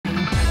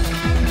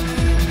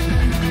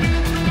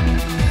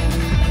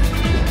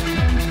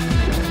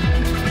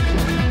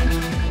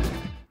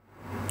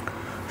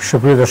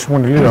সুপ্রিয় দর্শক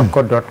মণ্ডলী,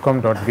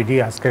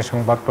 documentaries আজকের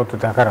সংবাদপত্র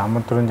দেখার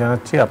আমন্ত্রণ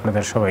জানাচ্ছি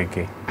আপনাদের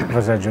সবাইকে।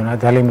 প্রফেসর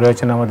জুনায়েদ হালিম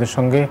রয়েছেন আমাদের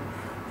সঙ্গে।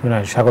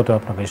 জুনায়েদ, স্বাগত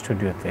আপনাকে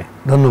স্টুডিওতে।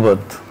 ধন্যবাদ।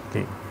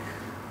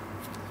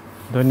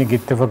 দৈনিক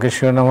ইত্তেফাকের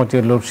শিরোনাম হচ্ছে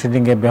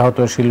লোডশেডিংয়ে ব্যাহত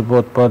শিল্প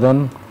উৎপাদন,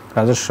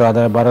 রাজস্ব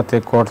আদায় বাড়াতে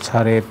কর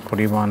ছাড়ের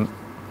পরিমাণ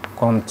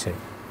কমছে।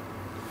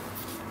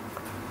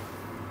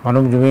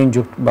 মানবজমিন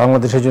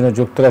বাংলাদেশের জন্য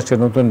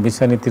যুক্তরাষ্ট্রের নতুন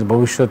ভিসা নীতির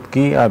ভবিষ্যৎ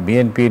কী, আর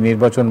বিএনপি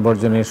নির্বাচন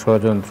বর্জনের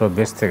ষড়যন্ত্র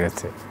বেঁচতে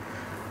গেছে।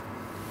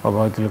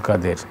 ওবায়দুল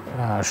কাদের,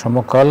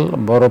 সমকাল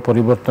বড়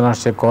পরিবর্তন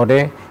আসছে করে,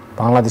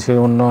 বাংলাদেশের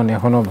উন্নয়ন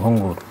এখনও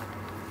ভঙ্গুর।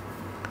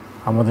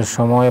 আমাদের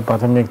সময়ে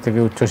প্রাথমিক থেকে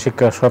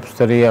উচ্চশিক্ষার সব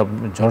স্তরে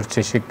ঝরছে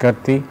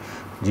শিক্ষার্থী,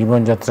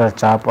 জীবনযাত্রার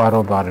চাপ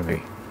আরও বাড়বে।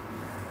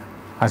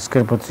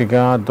 আজকের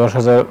পত্রিকা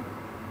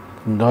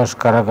 10,010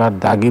 কারাগার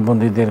দাগি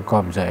বন্দীদের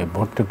কবজায়,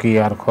 ভর্তুকি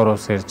আর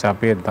খরচের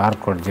চাপে দাঁড়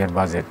কর্যের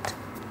বাজেট।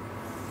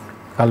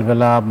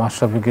 কালবেলা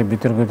মাশরাফিকে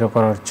বিতর্কিত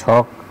করার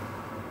ছক,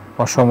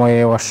 অসময়ে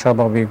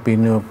অস্বাভাবিক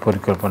বিনিয়োগ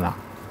পরিকল্পনা।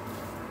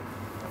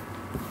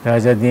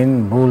 রাজাদিন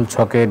ভুল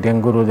ছকে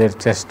ডেঙ্গু রোধের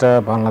চেষ্টা,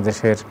 বাংলাদেশ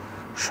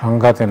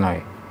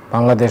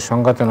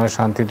সংঘাতে নয়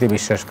শান্তিতে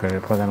বিশ্বাস করে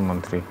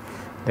প্রধানমন্ত্রী।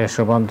 দেশ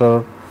রূপান্তর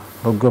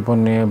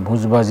ভোগ্যপণ্যে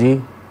বুঝবাজি,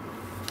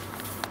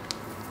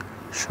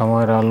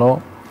 সময়ের আলো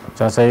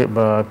যাচাই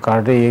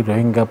কার্ডে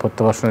রোহিঙ্গা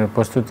প্রত্যাবাসনের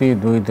প্রস্তুতি,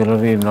 দুই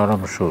দলেরই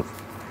নরম সুর।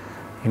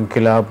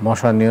 ইনকিলাব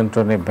মশা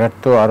নিয়ন্ত্রণে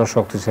ব্যর্থ, আরও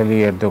শক্তিশালী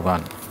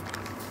এরদোগান।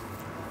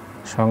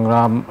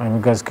 সংগ্রাম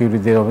অ্যামিকাস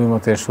কিউরিদের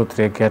অভিমতের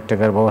সূত্রে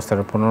কেয়ারটেকার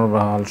ব্যবস্থার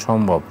পুনর্বহাল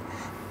সম্ভব,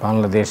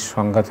 বাংলাদেশ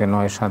সংঘাতে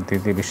নয়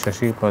শান্তিতে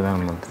বিশ্বাসী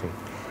প্রধানমন্ত্রী।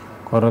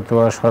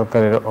 করতোয়া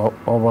সরকারের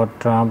ওভার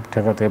ট্রাম্প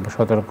ঠেকাতে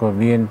সতর্ক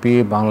বিএনপি,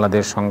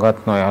 বাংলাদেশ সংঘাত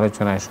নয়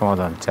আলোচনায়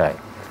সমাধান চায়।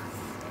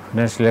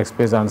 Financial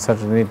express,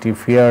 uncertainty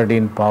feared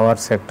in power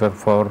sector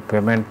for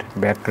payment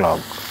backlog.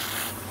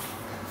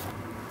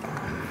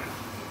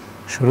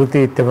 শুরুতে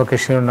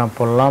ইত্তেফাকের শিরোনাম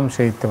পড়লাম,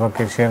 সেই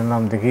ইত্তেফাকের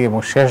শিরোনাম দেখি এবং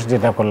শেষ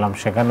যেটা করলাম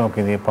সেখানেও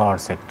কিন্তু পাওয়ার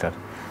সেক্টর,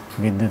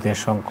 বিদ্যুতের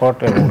সংকট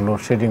এবং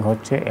লোডশেডিং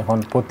হচ্ছে। এখন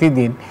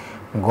প্রতিদিন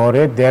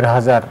গড়ে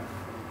 1,500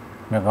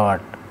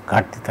 মেগাওয়াট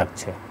ঘাটতি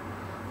থাকছে।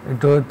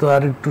 এটা হয়তো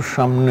আর একটু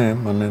সামনে,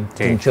 মানে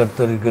 3-4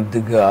 তারিখের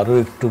দিকে আরও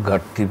একটু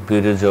ঘাটতি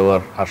বেড়ে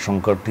যাওয়ার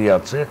আশঙ্কাটি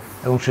আছে,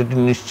 এবং সেটি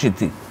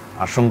নিশ্চিতই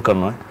আশঙ্কা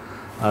নয়।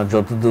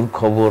 যতদূর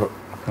খবর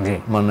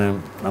মানে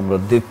আমরা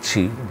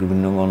দেখছি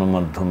বিভিন্ন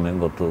গণমাধ্যমে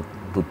গত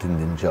 2-3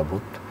 দিন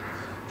যাবৎ,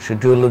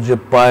 সেটি হলো যে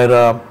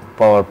পায়রা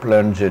পাওয়ার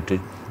প্ল্যান্ট, যেটি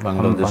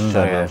বাংলাদেশ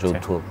চায়না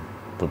যৌথ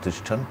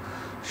প্রতিষ্ঠান,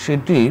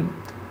 সেটি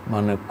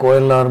মানে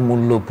কয়লার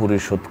মূল্য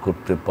পরিশোধ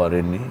করতে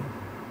পারেনি।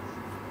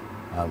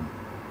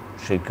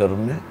 সেই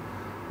কারণে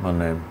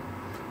মানে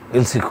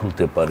এলসি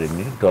খুলতে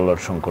পারেনি ডলার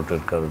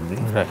সংকটের কারণে,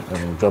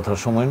 এবং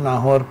যথাসময় না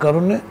হওয়ার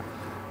কারণে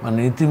মানে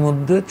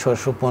ইতিমধ্যে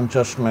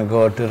 650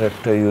 মেগাওয়াটের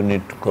একটা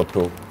ইউনিট গত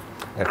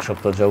 1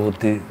 সপ্তাহ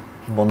যাবতই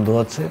বন্ধ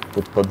আছে,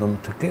 উৎপাদন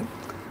থেকে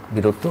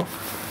বিরত।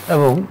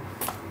 এবং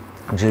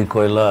যে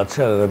কয়লা আছে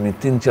আগামী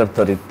 3-4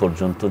 তারিখ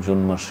পর্যন্ত জুন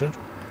মাসের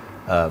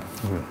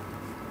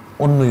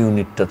অন্য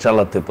ইউনিটটা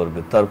চালাতে পারবে,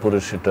 তারপরে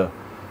সেটা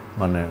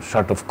মানে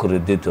শাট অফ করে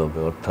দিতে হবে।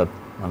 অর্থাৎ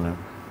মানে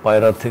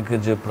পায়রা থেকে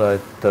যে প্রায়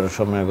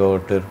 1300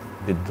 মেগাওয়াটের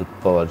বিদ্যুৎ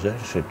পাওয়া যায়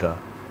সেটা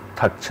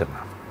থাকছে না,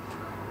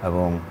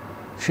 এবং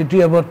সেটি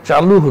আবার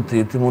চালু হতে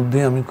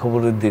ইতিমধ্যেই আমি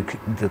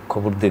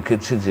খবর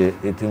দেখেছি যে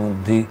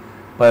ইতিমধ্যেই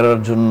পায়রার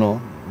জন্য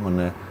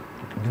মানে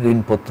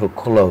ঋণপত্র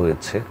খোলা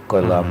হয়েছে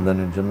কয়লা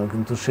আমদানির জন্য,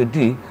 কিন্তু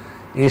সেটি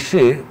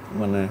এসে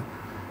মানে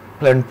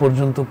প্ল্যান্ট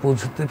পর্যন্ত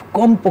পৌঁছতে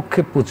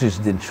কমপক্ষে 25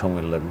 দিন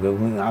সময় লাগবে।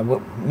 এবং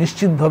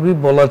নিশ্চিতভাবেই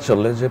বলা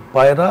চলে যে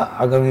পায়রা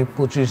আগামী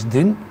 25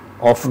 দিন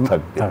অফ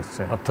থাকবে,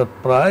 অর্থাৎ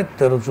প্রায়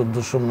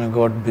 1300-1400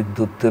 মেগাওয়াট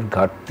বিদ্যুতের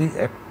ঘাটতি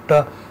একটা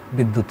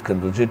বিদ্যুৎ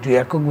কেন্দ্র, যেটি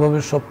এককভাবে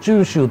সবচেয়ে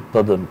বেশি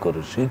উৎপাদন করে,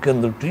 সেই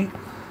কেন্দ্রটি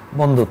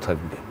বন্ধ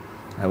থাকবে।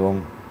 এবং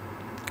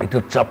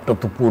এটার চাপটা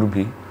তো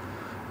পড়বেই।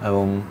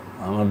 এবং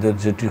আমাদের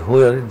যেটি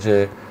হয় যে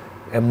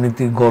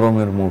এমনিতেই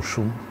গরমের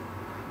মৌসুম,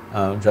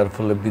 যার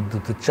ফলে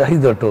বিদ্যুতের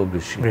চাহিদাটাও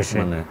বেশি,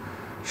 মানে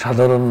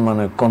সাধারণ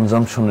মানে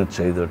কনজামশনের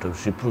চাহিদাটা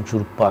বেশি।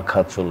 প্রচুর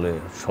পাখা চলে,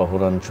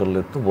 শহরাঞ্চলে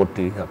তো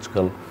বটেই,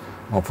 আজকাল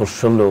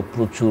মফস্বলেও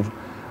প্রচুর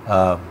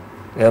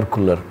এয়ার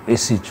কুলার,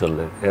 এসি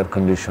চলে, এয়ার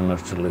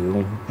কন্ডিশনার চলে,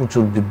 এবং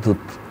প্রচুর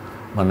বিদ্যুৎ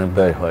মানে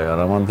ব্যয় হয়। আর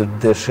আমাদের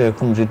দেশে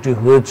এখন যেটি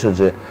হয়েছে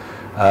যে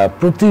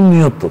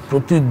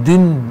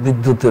প্রতিদিন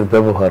বিদ্যুতের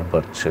ব্যবহার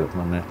বাড়ছে,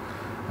 মানে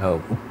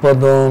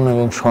উৎপাদন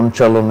এবং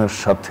সঞ্চালনের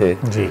সাথে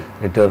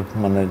এটার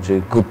মানে যে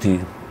গতি,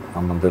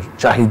 আমাদের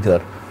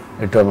চাহিদার,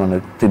 এটা মানে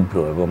তীব্র,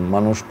 এবং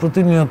মানুষ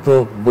প্রতিনিয়ত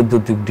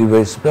বৈদ্যুতিক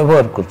ডিভাইস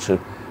ব্যবহার করছে।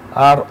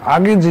 আর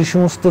আগে যে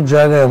সমস্ত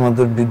জায়গায়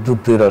আমাদের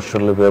বিদ্যুতের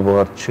আসলে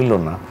ব্যবহার ছিল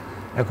না,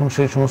 এখন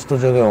সেই সমস্ত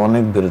জায়গায়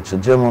অনেক বেড়েছে।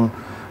 যেমন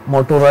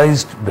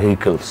motorised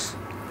vehicles,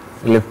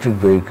 electric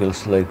vehicles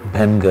like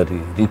van গাড়ি,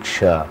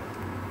 রিক্সা,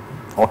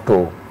 অটো,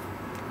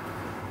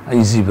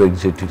 ইজি বাইক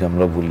যেটি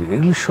আমরা বলি,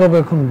 এগুলি সব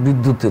এখন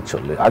বিদ্যুতে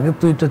চলে। আগে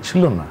তো এটা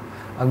ছিল না,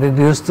 আগে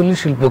গৃহস্থলী,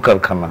 শিল্প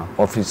কারখানা,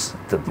 অফিস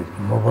ইত্যাদি।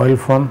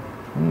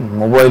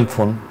 Mobile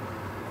phone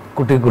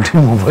crore crore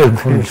mobile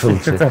phone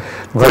চলছে,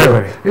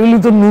 এগুলি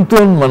তো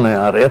নতুন, মানে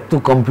আর এত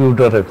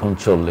কম্পিউটার এখন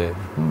চলে।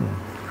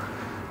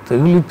 তো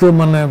এগুলি তো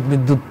মানে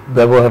বিদ্যুৎ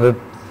ব্যবহারের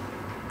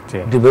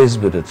ডিভাইস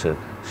বেড়েছে,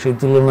 সেই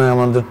তুলনায়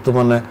আমাদের তো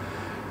মানে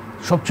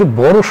সবচেয়ে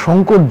বড়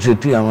সংকট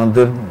যেটি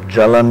আমাদের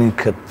জ্বালানির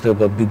ক্ষেত্রে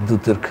বা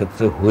বিদ্যুতের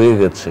ক্ষেত্রে হয়ে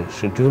গেছে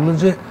সেটি হলো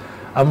যে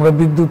আমরা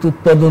বিদ্যুৎ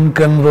উৎপাদন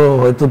কেন্দ্র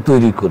হয়তো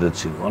তৈরি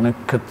করেছি, অনেক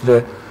ক্ষেত্রে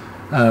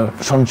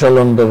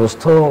সঞ্চালন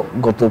ব্যবস্থাও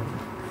গত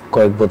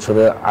কয়েক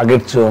বছরে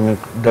আগের চেয়ে অনেক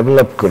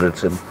ডেভেলপ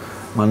করেছেন,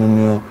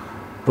 মাননীয়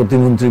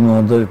প্রতিমন্ত্রী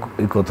মহোদয়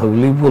এই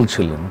কথাগুলি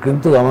বলছিলেন।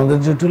 কিন্তু আমাদের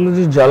যেটা হলো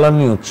যে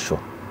জ্বালানি উৎস,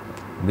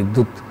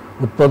 বিদ্যুৎ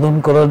উৎপাদন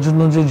করার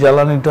জন্য যে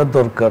জ্বালানিটা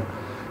দরকার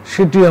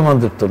সেটি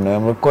আমাদের তো নেই।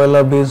 আমরা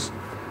কয়লা বেজ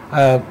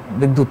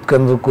বিদ্যুৎ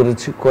কেন্দ্র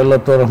করেছি, কয়লা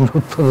তো আর আমরা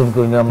উৎপাদন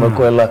করিনি। আমরা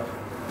কয়লা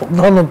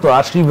প্রধানত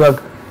 80%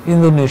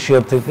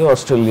 ইন্দোনেশিয়া থেকে,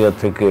 অস্ট্রেলিয়া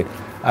থেকে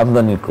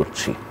আমদানি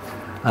করছি।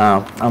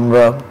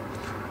 আমরা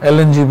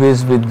এলএনজি বেস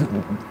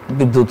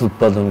বিদ্যুৎ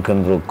উৎপাদন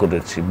কেন্দ্র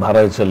করেছি,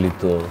 ভাড়ায়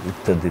চালিত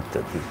ইত্যাদি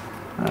ইত্যাদি।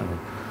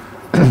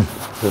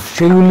 তো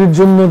সেগুলির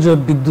জন্য যে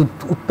বিদ্যুৎ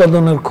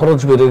উৎপাদনের খরচ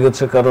বেড়ে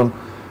গেছে, কারণ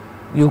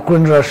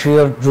ইউক্রেন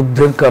রাশিয়ার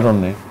যুদ্ধের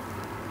কারণে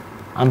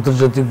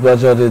আন্তর্জাতিক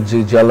বাজারে যে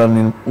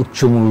জ্বালানির উচ্চ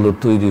মূল্য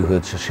তৈরি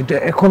হয়েছে সেটা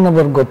এখন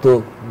আবার গত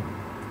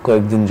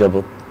কয়েকদিন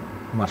যাবৎ,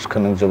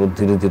 মাসখানেক যাবৎ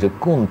ধীরে ধীরে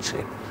কমছে,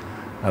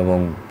 এবং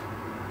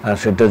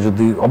সেটা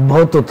যদি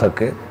অব্যাহত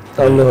থাকে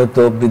তাহলে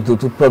হয়তো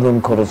বিদ্যুৎ উৎপাদন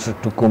খরচ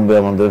একটু কমবে।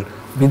 আমাদের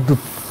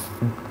বিদ্যুৎ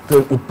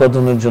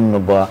উৎপাদনের জন্য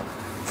বা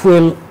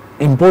ফুয়েল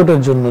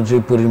ইম্পোর্টের জন্য যে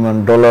পরিমাণ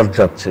ডলার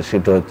যাচ্ছে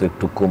সেটা হয়তো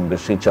একটু কমবে,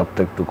 সেই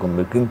চাপটা একটু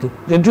কমবে। কিন্তু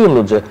যেটি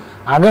হলো যে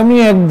আগামী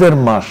 1-1.5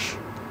 মাস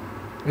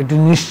এটি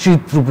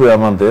নিশ্চিত রূপে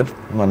আমাদের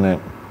মানে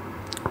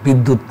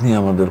বিদ্যুৎ নিয়ে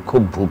আমাদের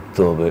খুব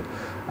ভুগতে হবে।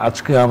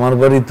 আজকে আমার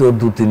বাড়িতেও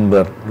 2-3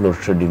 বার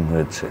লোডশেডিং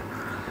হয়েছে।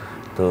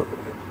 তো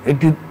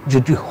এটি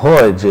যেটি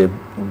হয় যে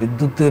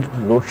বিদ্যুতের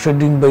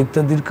লোডশেডিং বা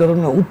ইত্যাদির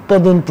কারণে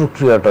উৎপাদন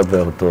প্রক্রিয়াটা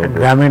ব্যাহত হবে।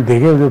 গ্রামের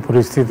দিকে যে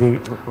পরিস্থিতি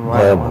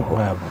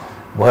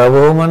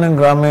ভয়াবহ, মানে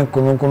গ্রামে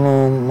কোনো কোনো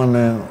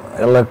মানে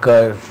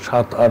এলাকায়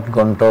 7-8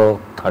 ঘন্টাও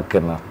থাকে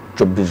না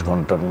 24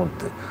 ঘন্টার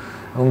মধ্যে।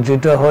 এবং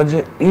যেটা হয় যে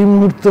এই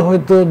মুহূর্তে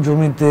হয়তো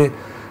জমিতে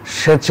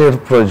সেচের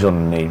প্রয়োজন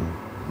নেই,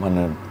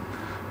 মানে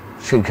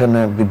সেখানে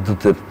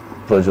বিদ্যুতের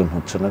প্রয়োজন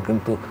হচ্ছে না,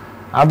 কিন্তু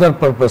আদার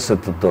পারপাসে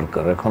তো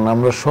দরকার। এখন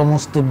আমরা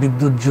সমস্ত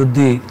বিদ্যুৎ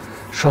যদি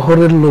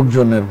শহরের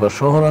লোকজনের বা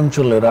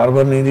শহরাঞ্চলের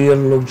আরবান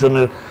এরিয়ার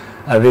লোকজনের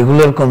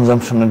রেগুলার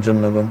কনজামশনের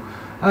জন্য, এবং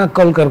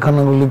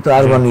কলকারখানাগুলি তো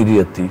আরবান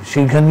এরিয়াতেই,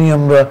 সেইখানেই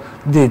আমরা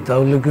দিই,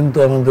 তাহলে কিন্তু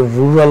আমাদের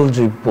রুরাল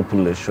যে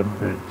population,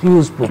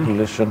 huge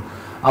population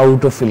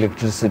out of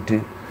electricity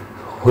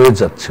হয়ে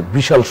যাচ্ছে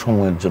বিশাল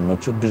সময়ের জন্য,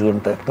 24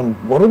 ঘন্টা। একটা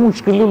বড়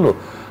মুশকিল হলো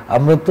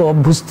আমরা তো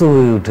অভ্যস্ত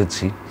হয়ে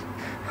উঠেছি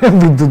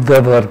বিদ্যুৎ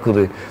ব্যবহার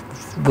করে,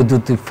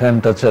 বৈদ্যুতিক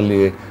ফ্যানটা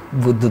চালিয়ে,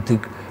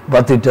 বৈদ্যুতিক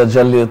বাতিটা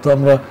জ্বালিয়ে, তো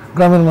আমরা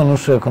গ্রামের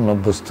মানুষও এখন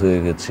অভ্যস্ত হয়ে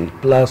গেছি।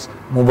 প্লাস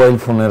মোবাইল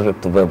ফোনের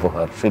এত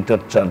ব্যবহার,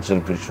 সেটার চার্জের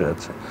বিষয়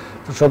আছে।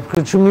 তো সব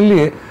কিছু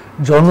মিলিয়ে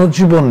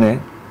জনজীবনে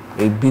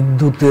এই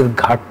বিদ্যুতের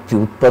ঘাটতি,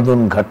 উৎপাদন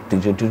ঘাটতি,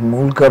 যেটির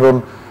মূল কারণ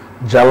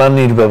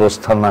জ্বালানির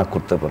ব্যবস্থা না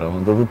করতে পারে।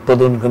 আমাদের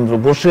উৎপাদন কেন্দ্র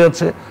বসে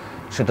আছে,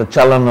 সেটা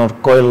চালানোর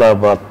কয়লা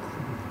বা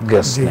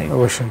গ্যাস নেই।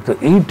 তো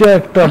এইটা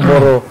একটা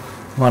বড়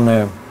মানে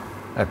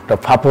একটা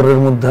ফাপড়ের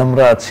মধ্যে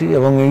আমরা আছি,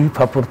 এবং এই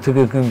ফাপড়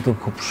থেকে কিন্তু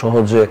খুব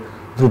সহজে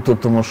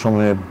দ্রুততম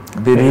সময়ে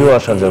বেরিয়ে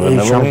আসা যাবে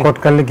না।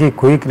 সংকটকালে কি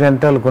কুইক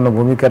রেন্টাল কোনো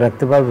ভূমিকা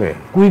রাখতে পারবে?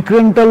 কুইক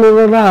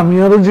রেন্টালেরা, আমি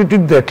আরো যেটি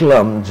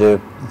দেখলাম যে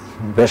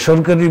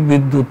বেসরকারি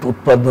বিদ্যুৎ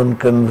উৎপাদন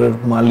কেন্দ্রের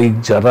মালিক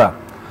যারা,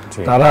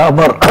 তারা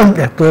আবার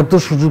এত এত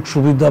সুযোগ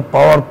সুবিধা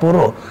পাওয়ার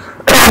পরও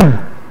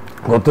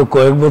গত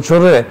কয়েক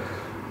বছরে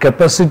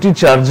ক্যাপাসিটি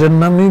চার্জের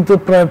নামেই তো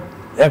প্রায়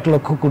 1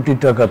 লক্ষ কোটি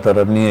টাকা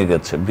তারা নিয়ে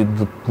গেছে,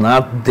 বিদ্যুৎ না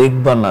দেখ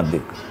বা না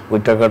দেখ ওই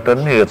টাকাটা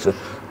নিয়ে গেছে।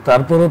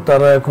 তারপরও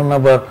তারা এখন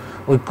আবার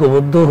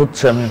ঐক্যবদ্ধ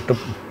হচ্ছে। আমি একটা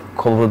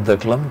খবর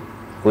দেখলাম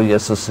ওই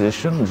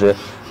অ্যাসোসিয়েশন, যে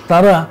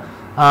তারা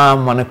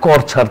মানে কর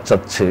ছাড়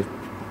চাচ্ছে,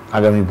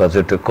 আগামী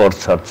বাজেটে কর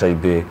ছাড়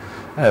চাইবে,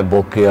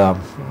 বকেয়া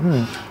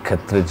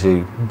ক্ষেত্রে যে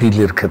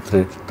বিলের ক্ষেত্রে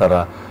তারা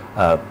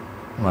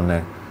মানে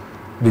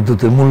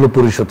বিদ্যুতের মূল্য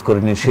পরিশোধ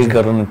করেনি, সেই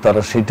কারণে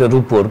তারা সেইটার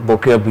উপর,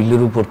 বকেয়া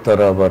বিলের উপর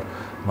তারা আবার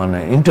মানে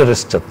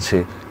ইন্টারেস্ট চাচ্ছে।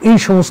 এই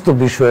সমস্ত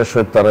বিষয়ে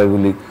তারা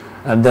এগুলি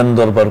দেন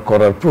দরবার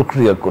করার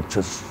প্রক্রিয়া করছে।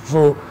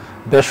 সো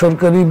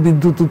বেসরকারি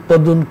বিদ্যুৎ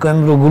উৎপাদন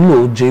কেন্দ্রগুলো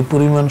যে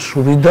পরিমাণ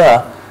সুবিধা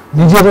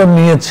নিজেরা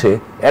নিয়েছে,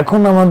 এখন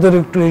আমাদের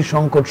একটু এই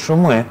সংকট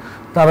সময়ে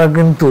তারা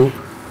কিন্তু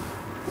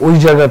ওই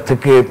জায়গা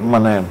থেকে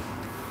মানে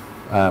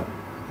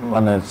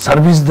মানে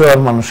সার্ভিস দেওয়ার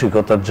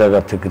মানসিকতার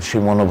জায়গা থেকে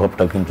সেই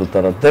মনোভাবটা কিন্তু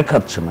তারা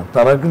দেখাচ্ছে না।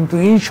 তারা কিন্তু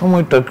এই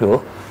সময়টাকেও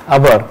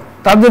আবার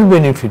তাদের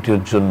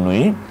বেনিফিটের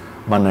জন্যই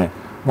মানে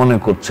মনে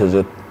করছে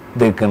যে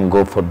they can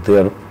go for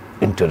their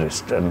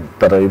interest,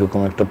 তারা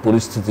এরকম একটা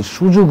পরিস্থিতির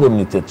সুযোগও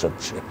নিতে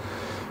চাচ্ছে।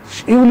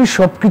 এগুলি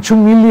সবকিছু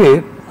মিলিয়ে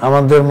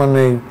আমাদের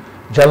মানে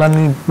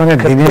জ্বালানি মানে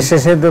দিনের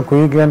শেষে তো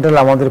কুইক রেন্টাল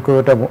আমাদের খুব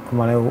একটা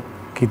মানে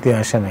কিতে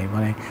আসে নাই,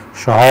 মানে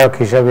সহায়ক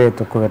হিসাবে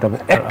তো খুব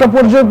একটা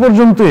পর্যায়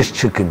পর্যন্ত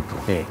এসছে। কিন্তু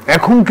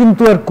এখন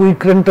কিন্তু আর কুইক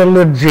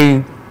রেন্টালের যেই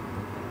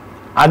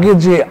আগে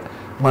যে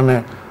মানে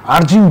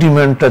আর্জিং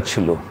ডিমান্ডটা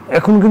ছিল,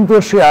 এখন কিন্তু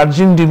আর সেই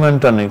আর্জিং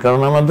ডিমান্ডটা নেই।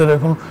 কারণ আমাদের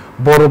এখন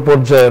বড়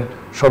পর্যায়ের,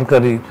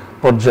 সরকারি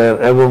পর্যায়ের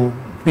এবং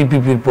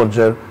পিপিপির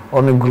পর্যায়ের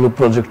অনেকগুলো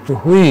প্রজেক্ট তো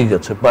হয়েই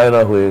গেছে,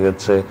 পায়রা হয়ে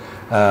গেছে,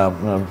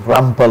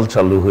 রামপাল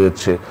চালু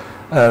হয়েছে,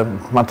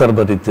 মাতার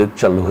বাড়িতে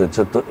চালু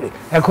হয়েছে। তো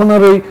এখন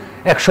আর ওই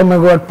 100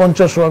 মেগাওয়াট,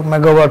 50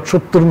 মেগাওয়াট,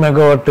 70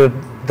 মেগাওয়াটের,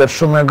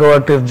 150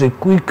 মেগাওয়াটের যে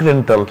কুইক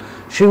রেন্টাল,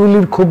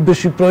 সেগুলির খুব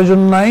বেশি প্রয়োজন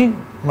নাই।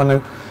 মানে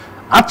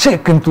আছে,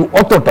 কিন্তু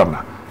অতটা না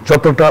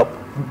যতটা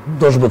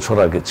 10 বছর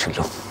আগে ছিল,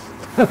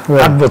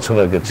 8 বছর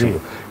আগে ছিল।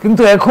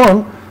 কিন্তু এখন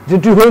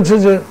যেটি হয়েছে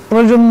যে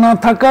প্রয়োজন না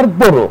থাকার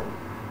পরও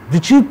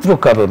বিচিত্র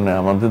কারণে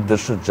আমাদের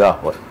দেশে যা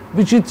হয়,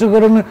 বিচিত্র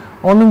কারণে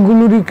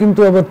অনেকগুলোরই কিন্তু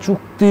আবার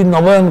চুক্তি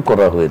নবায়ন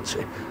করা হয়েছে,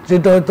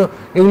 যেটা হয়তো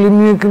এগুলি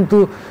নিয়ে কিন্তু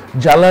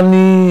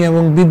জ্বালানি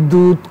এবং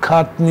বিদ্যুৎ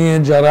খাত নিয়ে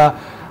যারা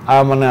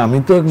মানে আমি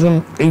তো একজন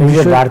এই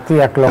বিষয়ে বাড়তি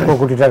 1 লক্ষ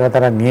কোটি টাকা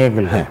তারা নিয়ে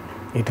গেল,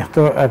 এটা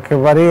তো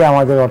একেবারেই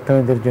আমাদের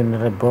অর্থনীতির জন্য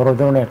বড়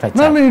ধরনের একটা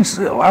না।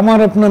 আমার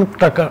আপনার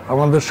টাকা,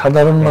 আমাদের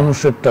সাধারণ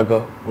মানুষের টাকা,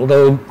 ওরা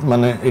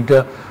মানে এটা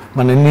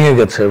মানে নিয়ে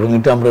গেছে এবং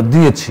এটা আমরা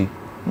দিয়েছি।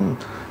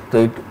 তো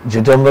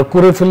যেটা আমরা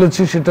করে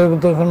ফেলেছি সেটা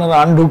তো এখন আর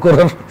আন্ডু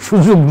করার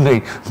সুযোগ নেই,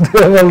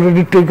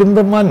 অলরেডি টেকেন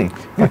দ্য মানি।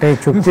 এটাই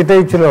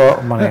চুক্তিটাই ছিল।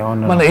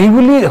 মানে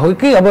এইগুলি হয়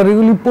কি, আবার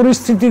এগুলি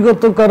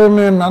পরিস্থিতিগত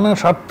কারণে, নানা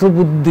স্বার্থ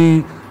বুদ্ধি,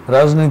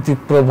 রাজনৈতিক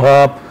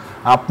প্রভাব।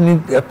 আপনি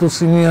এত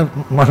সিনিয়র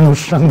মানুষ,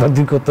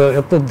 সাংবাদিকতা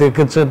এত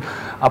দেখেছেন,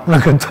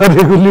 আপনাকে তো আর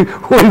এগুলি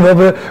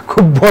ওইভাবে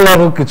খুব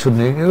বলারও কিছু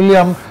নেই। এগুলি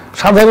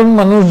সাধারণ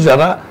মানুষ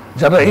যারা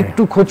যারা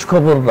একটু খোঁজ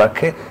খবর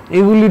রাখে,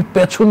 এগুলির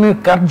পেছনের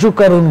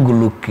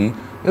কার্যকারণগুলো কি,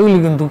 এগুলি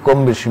কিন্তু কম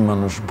বেশি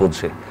মানুষ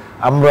বোঝে।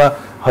 আমরা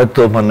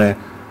হয়তো মানে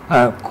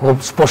খুব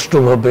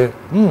স্পষ্টভাবে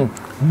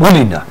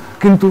বলি না,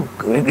 কিন্তু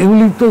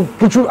এগুলি তো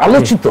প্রচুর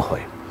আলোচিত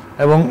হয়।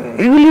 এবং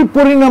এগুলির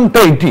পরিণামটা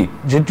এটি,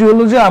 যেটি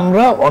হলো যে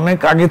আমরা অনেক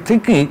আগে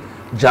থেকেই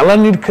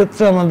জ্বালানির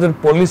ক্ষেত্রে আমাদের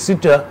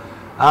পলিসিটা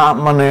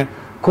মানে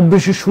খুব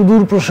বেশি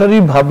সুদূর প্রসারী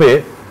ভাবে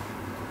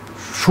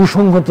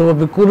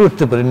সুসংহতভাবে করে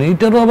উঠতে পারিনি।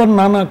 এটারও আবার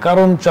নানা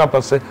কারণ, চাপ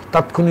আছে।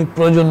 তাৎক্ষণিক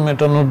প্রয়োজন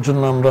মেটানোর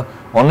জন্য আমরা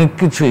অনেক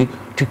কিছুই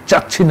ঠিক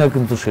চাচ্ছি না,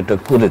 কিন্তু সেটা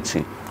করেছি।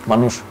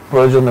 মানুষ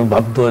প্রয়োজনে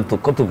বাধ্য হয়তো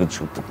কত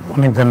কিছু।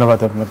 অনেক ধন্যবাদ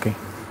আপনাকে।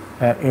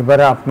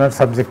 এবারে আপনার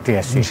সাবজেক্টে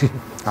আসি।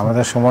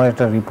 আমাদের সময়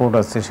একটা রিপোর্ট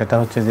আছে, সেটা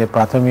হচ্ছে যে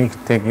প্রাথমিক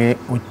থেকে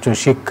উচ্চ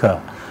শিক্ষা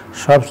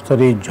সব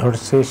স্তরেই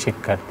ঝরছে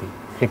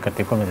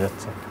শিক্ষার্থী কমে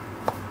যাচ্ছে।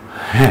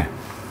 হ্যাঁ,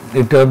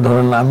 এটা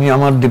ধরেন আমি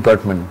আমার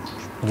ডিপার্টমেন্ট,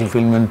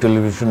 ফিল্ম অ্যান্ড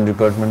টেলিভিশন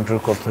ডিপার্টমেন্টের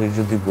কথাই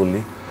যদি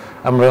বলি,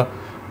 আমরা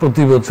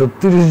প্রতি বছর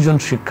 30 জন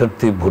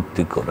শিক্ষার্থী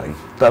ভর্তি করাই।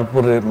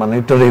 তারপরে মানে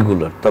এটা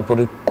রেগুলার।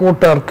 তারপরে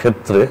কোটার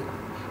ক্ষেত্রে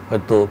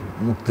হয়তো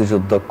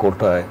মুক্তিযোদ্ধা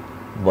কোটায়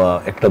বা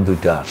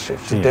 1-2টা আসে,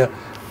 সেটা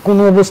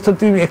কোনো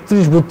অবস্থাতেই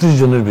 31-32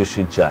 জনের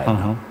বেশি যায়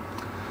না।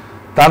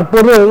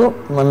 তারপরেও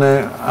মানে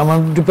আমার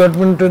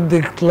ডিপার্টমেন্টে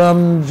দেখলাম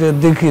যে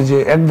দেখি যে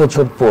 1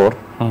 বছর পর,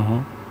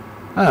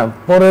 হ্যাঁ,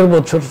 পরের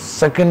বছর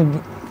 2nd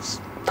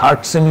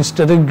 3rd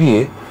সেমিস্টারে গিয়ে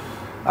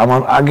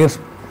আমার আগের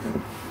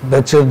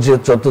ব্যাচের যে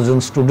যতজন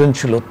স্টুডেন্ট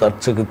ছিল তার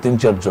থেকে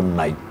 3-4 জন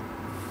নাই,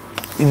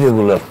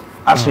 ইরেগুলার,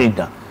 আসেই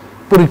না,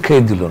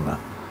 পরীক্ষাই দিল না।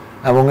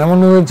 এবং এমন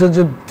হয়েছে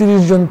যে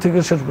 30 জন থেকে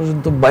শেষ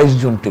পর্যন্ত 22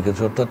 জন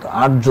টিকেছে, অর্থাৎ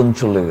 8 জন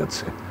চলে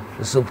গেছে।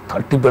 এসব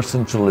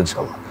 30% চলে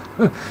যাওয়া।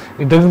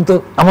 এটা কিন্তু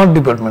আমার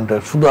ডিপার্টমেন্টে,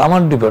 শুধু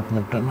আমার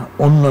ডিপার্টমেন্টে না,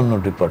 অন্যান্য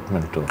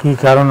ডিপার্টমেন্টও। কি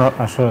কারণ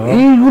আসলে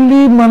এইগুলি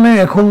মানে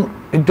এখন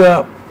এটা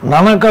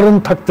নানা কারণ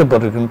থাকতে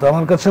পারে, কিন্তু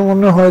আমার কাছে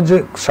মনে হয় যে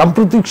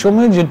সাম্প্রতিক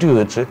সময়ে যেটি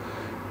হয়েছে,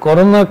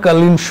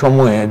 করোনাকালীন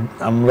সময়ে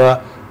আমরা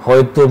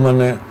হয়তো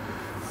মানে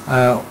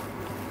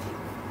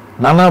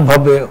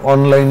নানাভাবে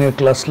অনলাইনে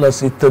ক্লাস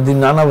ইত্যাদি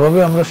নানাভাবে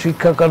আমরা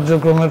শিক্ষা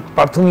কার্যক্রমের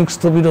প্রাথমিক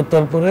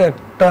স্থবিরতার পরে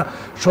একটা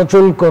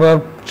সচল করার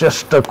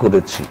চেষ্টা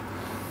করেছি।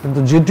 কিন্তু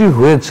যেটি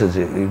হয়েছে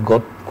যে এই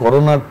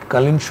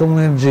করোনাকালীন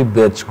সময়ের যে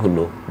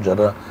ব্যাচগুলো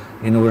যারা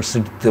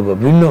ইউনিভার্সিটিতে বা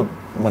বিভিন্ন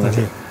মানে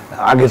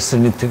আগের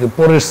শ্রেণীর থেকে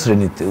পরের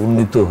শ্রেণীতে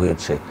উন্নীত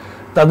হয়েছে,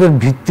 তাদের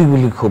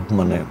ভিত্তিগুলি খুব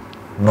মানে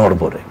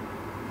নড়বড়ে,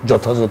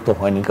 যথাযথ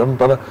হয়নি। কারণ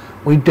তারা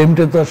ওই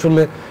টাইমটা তো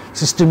আসলে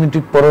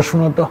সিস্টেমেটিক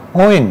পড়াশোনাটা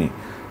হয়নি।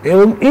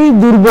 এবং এই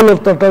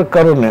দুর্বলতাটার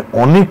কারণে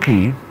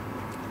অনেকেই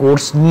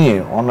কোর্স নিয়ে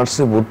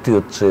অনার্সে ভর্তি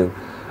হচ্ছে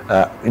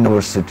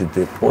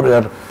ইউনিভার্সিটিতে, পরে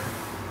আর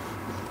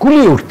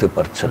কুলিয়ে উঠতে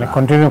পারছে না,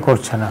 কন্টিনিউ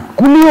করছে না,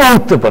 কুলিয়ে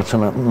উঠতে পারছে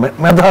না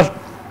মেধার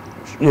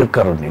এর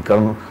কারণে।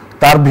 কারণ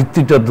তার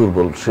ভিত্তিটা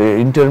দুর্বল। সে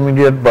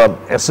ইন্টারমিডিয়েট বা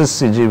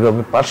এসএসসি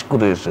যেভাবে পাশ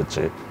করে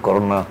এসেছে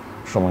করোনা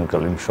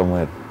সময়কালীন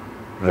সময়ের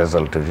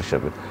রেজাল্টের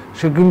হিসাবে,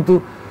 সে কিন্তু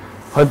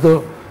হয়তো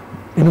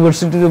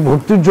ইউনিভার্সিটিতে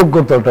ভর্তির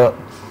যোগ্যতাটা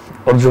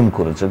অর্জন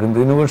করেছে, কিন্তু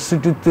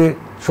ইউনিভার্সিটিতে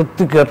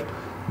সত্যিকার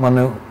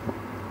মানে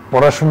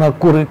পড়াশোনা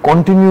করে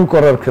কন্টিনিউ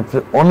করার ক্ষেত্রে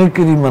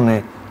অনেকেরই মানে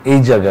এই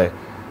জায়গায়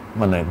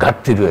মানে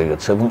ঘাটতি রয়ে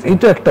গেছে। এবং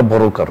এটা একটা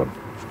বড় কারণ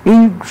এই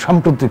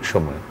সাম্প্রতিক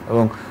সময়।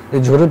 এবং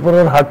এই ঝরে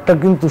পড়ার হারটা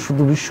কিন্তু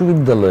শুধু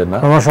বিশ্ববিদ্যালয়ে না,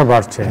 ক্রমশ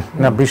বাড়ছে।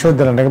 না,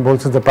 বিশ্ববিদ্যালয় নাকি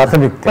বলছে যে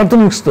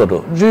প্রাথমিক স্তরও,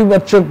 যে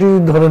বাচ্চাটি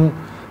ধরেন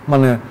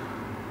মানে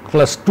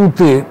ক্লাস 2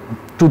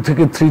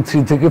 থেকে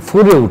 3 থেকে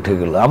 4-এ উঠে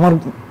গেল, আমার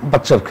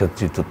বাচ্চার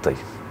ক্ষেত্রে তো তাই।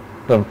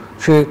 কারণ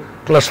সে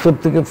ক্লাস 4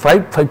 থেকে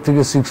 5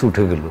 থেকে 6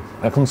 উঠে গেল,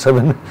 এখন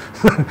 7।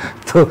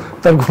 তো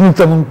তার কোনো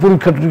তেমন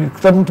পরীক্ষা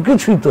তেমন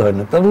কিছুই তো হয়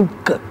না, তার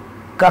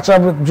কাঁচা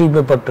যে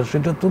ব্যাপারটা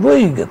সেটা তো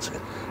রয়েই গেছে।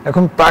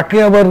 এখন তাকে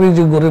আবার এই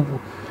যে গড়ে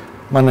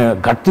মানে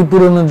ঘাটতি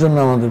পূরণের জন্য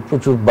আমাদের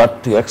প্রচুর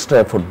বাড়তি এক্সট্রা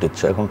এফোর্ট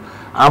দিচ্ছে। এখন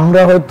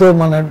আমরা হয়তো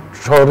মানে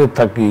শহরে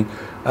থাকি,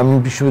 আমি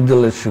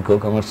বিশ্ববিদ্যালয়ের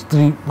শিক্ষক, আমার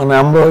স্ত্রী, মানে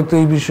আমরা হয়তো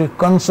এই বিষয়ে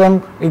কনসার্ন,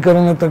 এই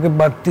কারণে তাকে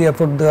বাড়তি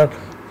এফোর্ট দেওয়ার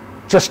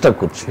চেষ্টা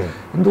করছে,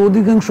 কিন্তু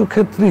অধিকাংশ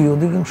ক্ষেত্রেই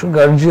অধিকাংশ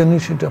গার্জিয়ানই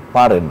সেটা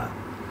পারে না,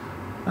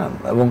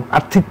 এবং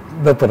আর্থিক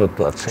ব্যাপারও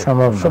তো আছে।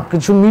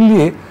 সবকিছু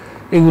মিলিয়ে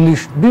এগুলি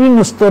বিভিন্ন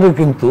স্তরে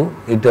কিন্তু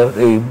এটার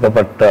এই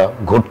ব্যাপারটা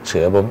ঘটছে।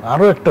 এবং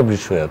আরো একটা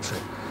বিষয় আছে,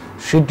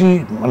 সেটি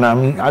মানে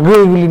আমি আগেও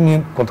এগুলি নিয়ে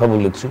কথা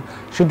বলেছি,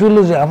 সেটি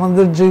হলো যে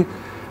আমাদের যে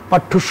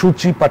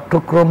পাঠ্যসূচি,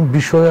 পাঠ্যক্রম,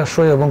 বিষয়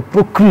আশয় এবং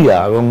প্রক্রিয়া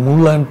এবং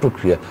মূল্যায়ন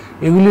প্রক্রিয়া,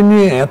 এগুলি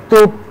নিয়ে এত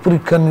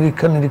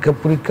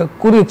পরীক্ষা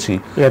করেছি,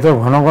 এত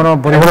ঘন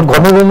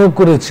ঘন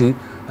করেছি,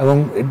 এবং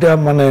এটা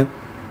মানে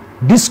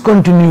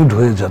ডিসকন্টিনিউড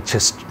হয়ে যাচ্ছে।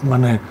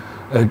 মানে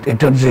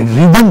এটার যে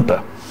রিদমটা,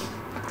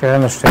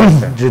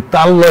 যে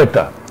তাল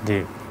লয়টা,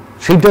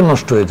 সেইটা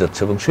নষ্ট হয়ে যাচ্ছে,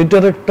 এবং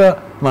সেইটার একটা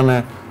মানে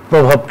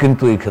প্রভাব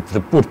কিন্তু এই ক্ষেত্রে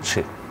পড়ছে।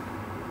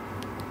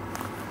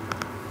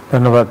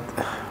 ধন্যবাদ।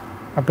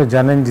 আপনি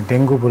জানেন যে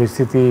ডেঙ্গু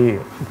পরিস্থিতি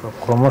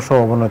ক্রমশ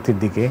অবনতির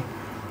দিকে,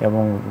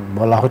 এবং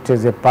বলা হচ্ছে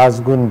যে 5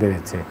 গুণ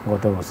বেড়েছে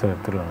গত বছরের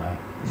তুলনায়।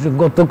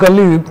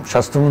 গতকালই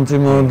স্বাস্থ্যমন্ত্রী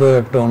মহোদয়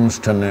একটা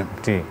অনুষ্ঠানে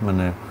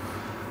মানে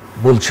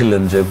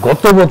বলছিলেন যে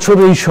গত বছর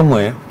এই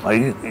সময়ে,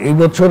 এই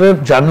বছরের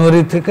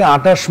জানুয়ারি থেকে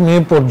 28 মে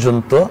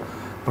পর্যন্ত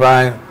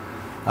প্রায়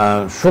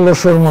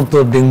 1600-র মতো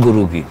ডেঙ্গু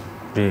রোগী,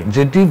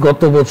 যেটি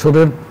গত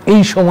বছরের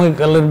এই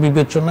সময়কালের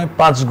বিবেচনায়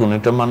 5 গুণ।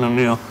 এটা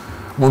মাননীয়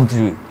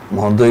মন্ত্রী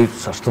মহোদয়,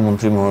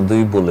 স্বাস্থ্যমন্ত্রী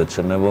মহোদয়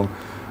বলেছেন। এবং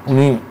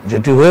উনি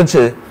যেটি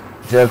হয়েছে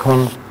যে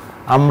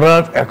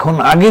এখন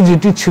আগে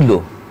যেটি ছিল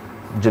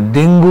যে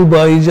ডেঙ্গু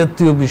বা এই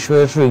জাতীয়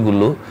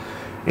বিষয়গুলো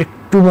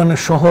একটু মানে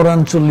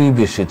শহরাঞ্চলেই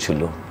বেশি ছিল,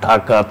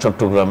 ঢাকা,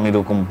 চট্টগ্রাম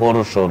এরকম বড়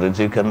শহরে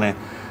যেখানে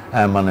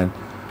মানে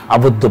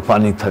আবদ্ধ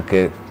পানি থাকে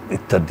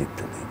ইত্যাদি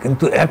ইত্যাদি।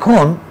 কিন্তু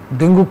এখন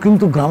ডেঙ্গু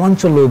কিন্তু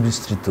গ্রামাঞ্চলেও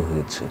বিস্তৃত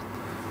হয়েছে,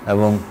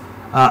 এবং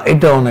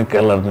এটা অনেক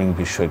অ্যালার্মিং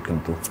বিষয়।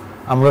 কিন্তু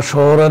আমরা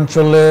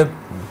শহরাঞ্চলে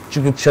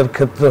চিকিৎসার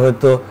ক্ষেত্রে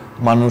হয়তো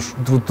মানুষ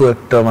দ্রুত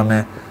একটা মানে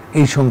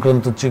এই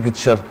সংক্রান্ত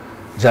চিকিৎসার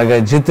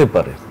জায়গায় যেতে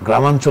পারে,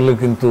 গ্রামাঞ্চলে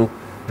কিন্তু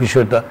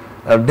বিষয়টা,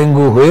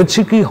 ডেঙ্গু হয়েছে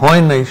কি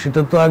হয় নাই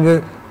সেটা তো আগে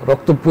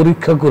রক্ত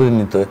পরীক্ষা করে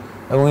নিতে হয়।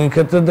 এবং এই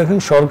ক্ষেত্রে দেখেন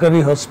সরকারি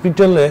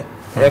হসপিটালে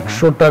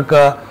 100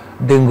 টাকা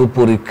ডেঙ্গু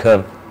পরীক্ষার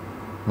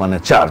মানে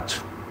চার্জ,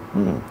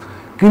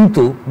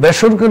 কিন্তু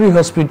বেসরকারি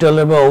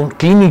হসপিটালে বা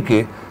ক্লিনিকে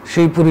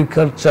সেই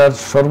পরীক্ষার চার্জ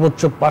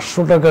সর্বোচ্চ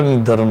 500 টাকা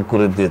নির্ধারণ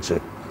করে দিয়েছে।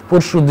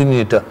 পরশুদিনই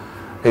এটা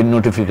এই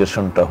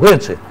নোটিফিকেশনটা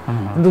হয়েছে।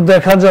 কিন্তু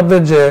দেখা যাবে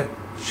যে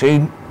সেই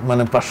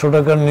মানে 500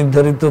 টাকার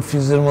নির্ধারিত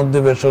ফিজের মধ্যে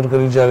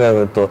বেসরকারি জায়গায়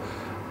হয়তো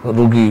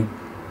রোগী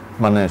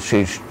মানে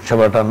সেই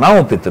সেবাটা নাও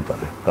পেতে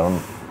পারে, কারণ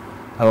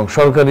এবং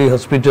সরকারি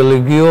হসপিটালে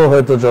গিয়েও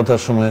হয়তো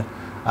যথাসময়ে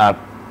আর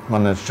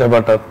মানে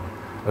সেবাটা,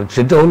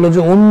 সেটা হলো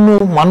যে অন্য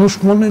মানুষ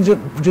মনে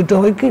যেটা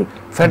হয় কি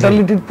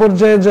ফ্যাটালিটির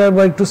পর্যায়ে যায়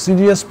বা একটু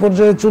সিরিয়াস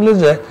পর্যায়ে চলে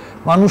যায়,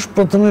 মানুষ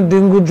প্রথমে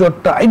ডেঙ্গু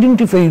জ্বরটা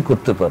আইডেন্টিফাই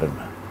করতে পারে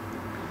না,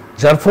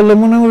 যার ফলে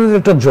মনে হয়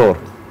এটা জ্বর,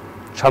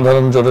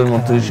 সাধারণ জ্বরের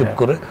মতো হিসেব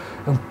করে।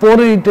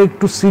 পরে এটা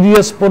একটু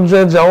সিরিয়াস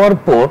পর্যায়ে যাওয়ার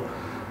পর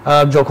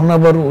যখন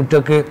আবার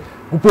ওইটাকে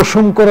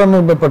উপশম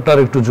করানোর ব্যাপারটা আর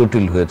একটু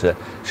জটিল হয়ে যায়,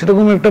 সেটা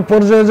কোনো একটা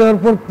পর্যায়ে যাওয়ার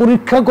পর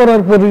পরীক্ষা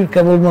করার পরই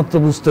কেবলমাত্র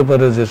বুঝতে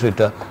পারে যে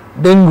সেটা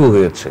ডেঙ্গু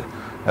হয়েছে।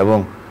 এবং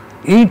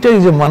এইটাই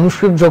যে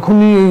মানুষের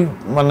যখনই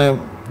মানে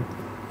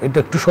এটা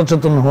একটু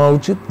সচেতন হওয়া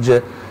উচিত যে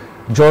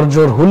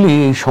জ্বর হলেই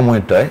এই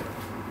সময়টায়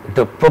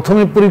এটা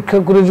প্রথমে পরীক্ষা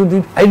করে যদি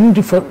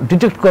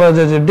ডিটেক্ট করা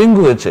যায় যে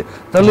ডেঙ্গু হয়েছে,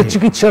 তাহলে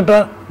চিকিৎসাটা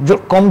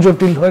কম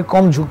জটিল হয়,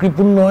 কম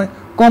ঝুঁকিপূর্ণ হয়,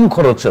 কম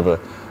খরচের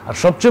হয়। আর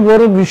সবচেয়ে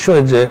বড়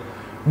বিষয় যে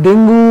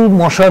ডেঙ্গু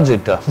মশা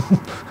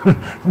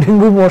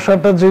ডেঙ্গু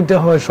মশাটা যেটা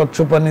হয় স্বচ্ছ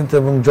পানিতে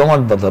এবং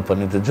জমাট বাঁধা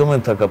পানিতে, জমে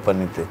থাকা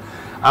পানিতে,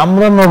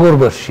 আমরা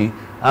নগরবাসী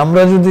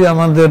আমরা যদি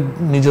আমাদের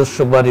নিজস্ব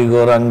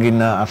বাড়িঘর,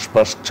 আঙ্গিনা,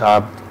 আশপাশ,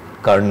 ছাদ,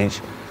 কার্নিশ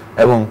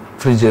এবং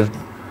ফ্রিজের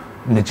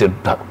নিচের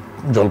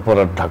জল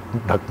পড়ার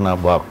ঢাকনা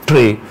বা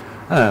ট্রে,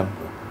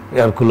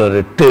 এয়ার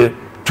কুলারের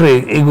ট্রে,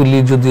 এগুলি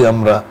যদি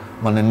আমরা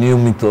মানে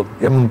নিয়মিত,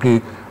 এমনকি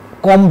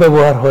কম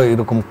ব্যবহার হয়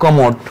এরকম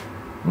কমোড,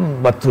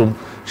 বাথরুম,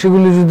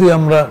 সেগুলি যদি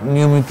আমরা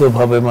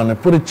নিয়মিতভাবে মানে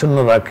পরিচ্ছন্ন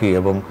রাখি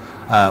এবং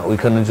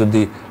ওইখানে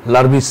যদি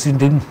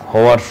লার্ভিসিডিং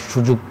হওয়ার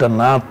সুযোগটা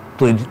না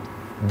তৈরি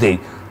দেই,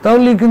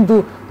 তাহলে কিন্তু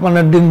মানে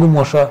ডেঙ্গু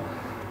মশা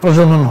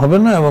প্রজনন হবে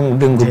না এবং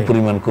ডেঙ্গুর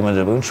পরিমাণ কমে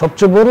যাবে।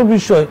 সবচেয়ে বড়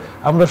বিষয়,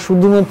 আমরা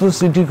শুধুমাত্র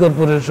সিটি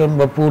কর্পোরেশন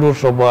বা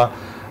পৌরসভা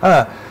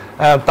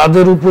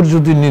তাদের উপর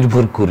যদি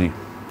নির্ভর করি,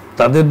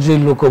 তাদের যে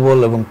লোকবল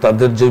এবং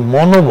তাদের যে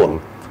মনোবল,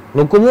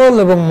 লোকবল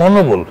এবং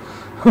মনোবল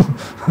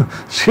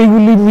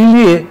সেগুলি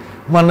মিলিয়ে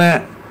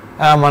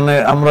মানে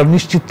আমরা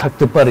নিশ্চিত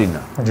থাকতে পারি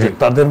না যে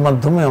তাদের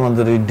মাধ্যমে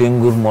আমাদের এই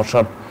ডেঙ্গুর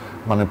মশার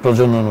মানে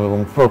প্রজনন এবং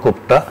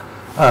প্রকোপটা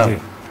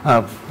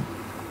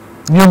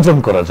নিয়ন্ত্রণ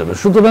করা যাবে।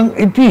 সুতরাং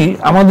এটি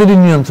আমাদেরই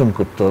নিয়ন্ত্রণ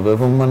করতে হবে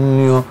এবং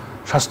মাননীয়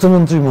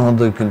স্বাস্থ্যমন্ত্রী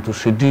মহোদয় কিন্তু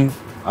সেটি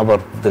আবার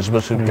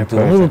দেশবাসীর প্রতি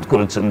অনুরোধ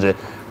করেছেন যে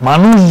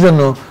মানুষ যেন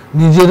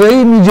নিজেরাই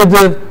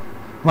নিজেদের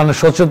মানে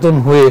সচেতন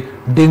হয়ে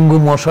ডেঙ্গু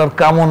মশার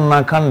কামড় না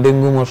খান,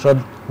 ডেঙ্গু মশার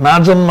না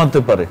জন্মাতে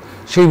পারে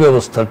সেই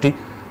ব্যবস্থাটি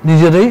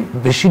নিজেরাই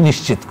বেশি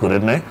নিশ্চিত করে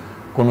নেয়।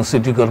 কোনো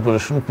সিটি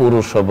কর্পোরেশন,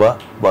 পৌরসভা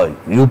বা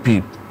ইউপি,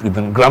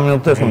 ইভেন গ্রামেও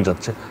তো এখন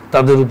যাচ্ছে,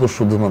 তাদের উপর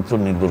শুধুমাত্র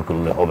নির্ভর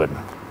করলে হবে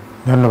না।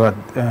 ধন্যবাদ।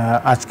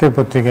 আজকের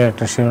পত্রিকার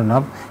একটা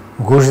শিরোনাম,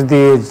 ঘুষ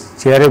দিয়ে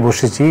চেয়ারে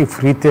বসেছি,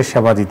 ফ্রিতে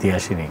সেবা দিতে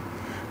আসিনি।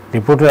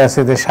 রিপোর্টে আছে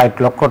যে 60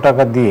 লক্ষ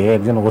টাকা দিয়ে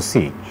একজন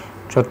ওসি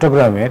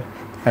চট্টগ্রামের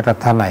একটা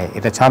থানায়,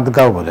 এটা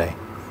চাঁদগাঁও বোধহয়,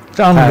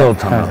 চাঁদগাঁও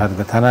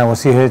থানায়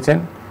ওসি হয়েছেন,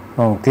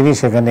 এবং তিনি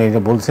সেখানে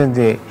বলছেন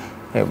যে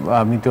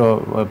আমি তো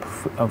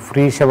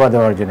ফ্রি সেবা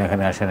দেওয়ার জন্য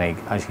এখানে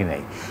আসি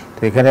নাই। তো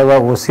এখানে আবার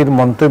ওসির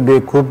মন্তব্যে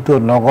ক্ষুব্ধ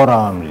নগর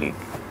আওয়ামী লীগ।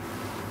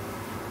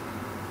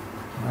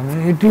 মানে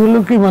এটি হলো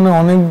কি, মানে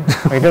অনেক,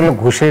 এটা হলো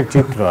ঘুষের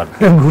চিত্র আর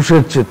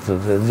ঘুষের চিত্র,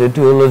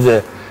 যেটি হলো যে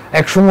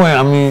একসময়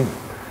আমি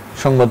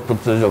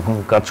সংবাদপত্রে যখন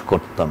কাজ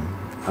করতাম,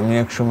 আমি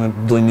একসময়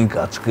দৈনিক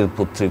আজকের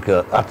পত্রিকা,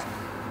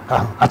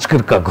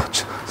 আজকের কাগজ,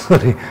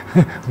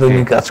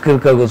 দৈনিক আজকের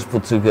কাগজ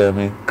পত্রিকায়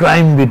আমি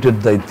ক্রাইম বিটের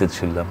দায়িত্বে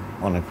ছিলাম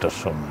অনেকটা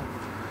সময়,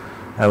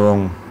 এবং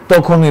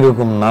তখন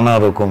এরকম নানা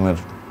রকমের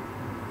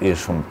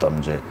শুনতাম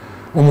যে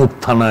অমুক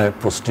থানায়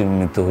পোস্টিং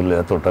নিতে হলে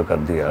এত টাকা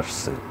দিয়ে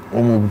আসছে,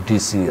 অমুক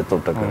ডিসি এত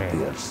টাকা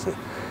দিয়ে আসছে।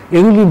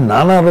 এগুলি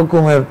নানা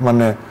রকমের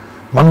মানে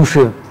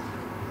মানুষের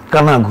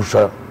কানা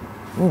ঘুষা,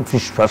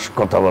 ফিসফাস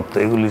কথাবার্তা,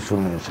 এগুলি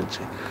শুনে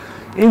এসেছে।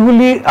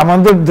 এগুলি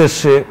আমাদের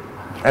দেশে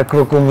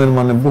একরকমের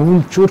মানে বহুল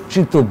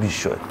চর্চিত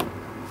বিষয়,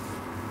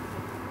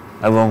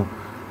 এবং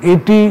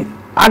এটি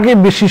আগে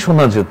বেশি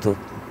শোনা যেত।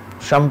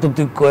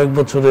 সাম্প্রতিক কয়েক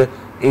বছরে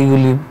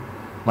এইগুলি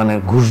মানে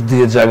ঘুষ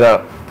দিয়ে জায়গা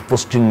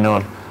পোস্টিং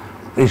নেওয়ার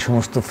এই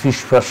সমস্ত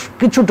ফিসফাস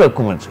কিছুটা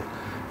কমেছে,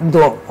 কিন্তু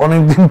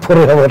অনেকদিন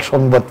পরে আবার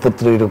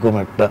সংবাদপত্রে এরকম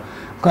একটা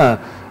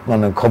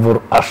মানে খবর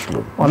আসলো।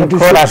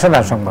 আসে না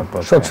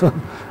সংবাদপত্র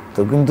তো,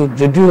 কিন্তু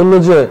যেটি হলো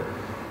যে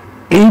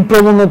এই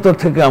প্রবণতা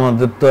থেকে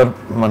আমাদের তো আর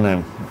মানে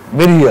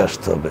বেরিয়ে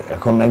আসতে হবে।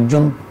 এখন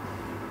একজন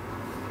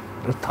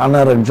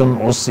থানার একজন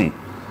ওসি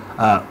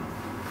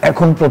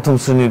এখন প্রথম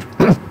শ্রেণীর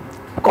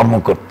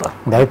কর্মকর্তা,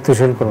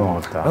 দায়িত্বশীল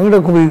কর্মকর্তা, এটা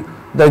খুবই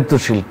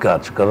দায়িত্বশীল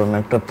কাজ। কারণ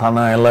একটা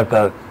থানা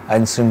এলাকার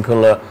আইন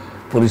শৃঙ্খলা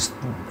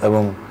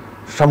এবং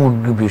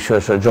সামগ্রিক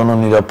বিষয়,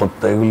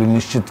 জননিরাপত্তা, এগুলি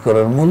নিশ্চিত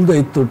করার মূল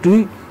দায়িত্বটি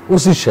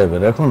ওসি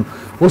সাহেবের। এখন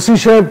ওসি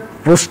সাহেব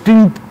পোস্টিং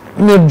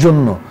এর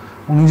জন্য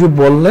উনি যে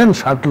বললেন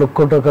 60 লক্ষ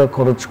টাকা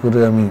খরচ করে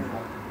আমি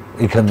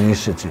এখানে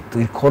এসেছি, তো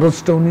এই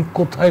খরচটা উনি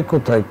কোথায়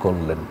কোথায়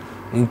করলেন,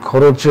 এই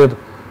খরচের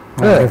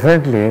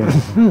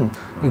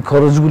এই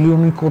খরচগুলি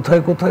উনি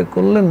কোথায় কোথায়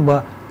করলেন, বা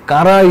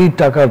কারা এই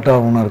টাকাটা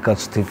ওনার কাছ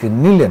থেকে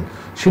নিলেন,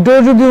 সেটাও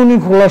যদি উনি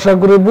খোলাসা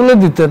করে বলে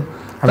দিতেন,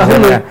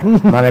 তাহলে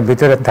মানে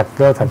ভিতরে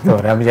থাকতে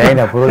পারে, আমি জানি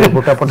না, পুরো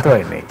রিপোর্টটা পড়তে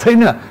হয়নি, তাই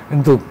না?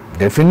 কিন্তু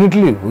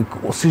ডেফিনেটলি ওই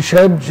ওসি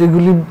সাহেব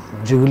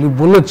যেগুলি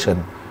বলেছেন,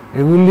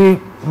 এগুলি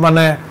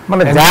মানে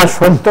মানে যা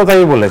সত্য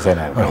তাই বলেছেন,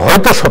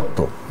 হয়তো সত্য,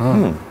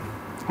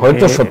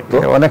 হয়তো সত্য,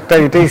 অনেকটা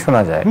এটাই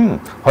শোনা যায়,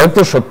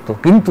 হয়তো সত্য,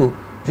 কিন্তু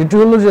যেটি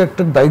হলো যে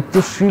একটা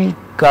দায়িত্বশীল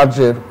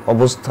কাজের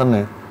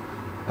অবস্থানে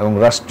এবং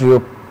রাষ্ট্রীয়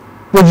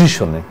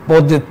পজিশনে,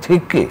 পদে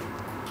থেকে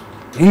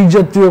এই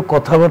জাতীয়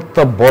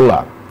কথাবার্তা বলা,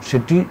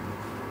 সেটি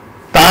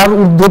তার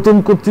ঊর্ধ্বতন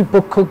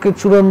কর্তৃপক্ষকে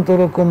চূড়ান্ত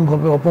রকম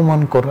ভাবে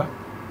অপমান করা,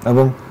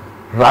 এবং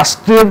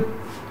রাষ্ট্রের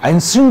আইন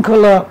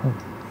শৃঙ্খলা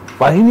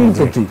বাহিনীর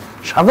প্রতি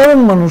সাধারণ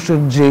মানুষের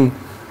যেই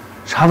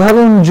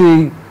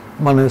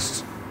মানে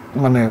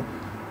মানে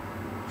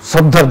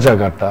শ্রদ্ধার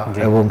জায়গাটা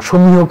এবং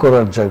সমীহ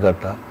করার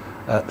জায়গাটা,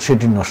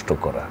 সেটি নষ্ট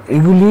করা,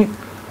 এগুলি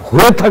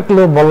হয়ে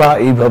থাকলেও বলা,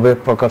 এইভাবে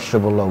প্রকাশ্যে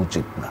বলা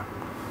উচিত না।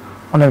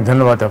 অনেক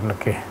ধন্যবাদ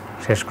আপনাকে,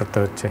 শেষ করতে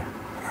হচ্ছে।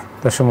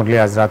 দর্শক মণ্ডলী,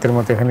 আজ রাতের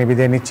মতো এখানে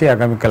বিদায় নিচ্ছি,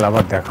 আগামীকাল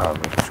আবার দেখা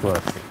হবে।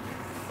 শুভরাত্রি।